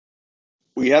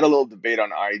We had a little debate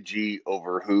on IG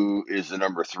over who is the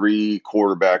number 3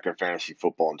 quarterback in fantasy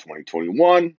football in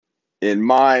 2021. In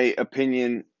my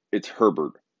opinion, it's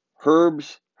Herbert.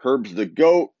 Herb's the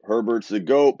GOAT. Herbert's the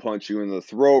GOAT. Punch you in the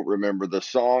throat. Remember the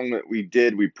song that we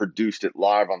did? We produced it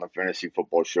live on the Fantasy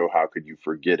Football Show. How could you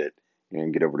forget it?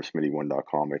 And get over to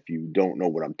smitty1.com if you don't know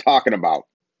what I'm talking about.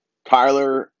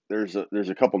 Kyler, there's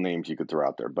a couple names you could throw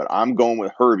out there, but I'm going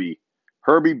with Herbie.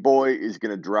 Herbie boy is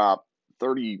going to drop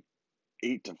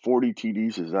 38 to 40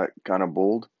 TDs. Is that kind of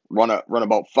bold? Run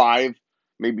about 5,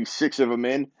 maybe 6 of them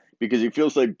in because he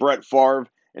feels like Brett Favre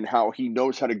and how he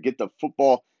knows how to get the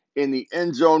football in the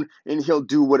end zone, and he'll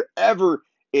do whatever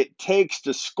it takes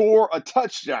to score a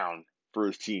touchdown for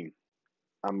his team.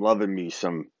 I'm loving me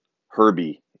some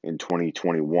Herbie in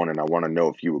 2021, and I want to know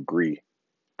if you agree.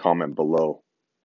 Comment below.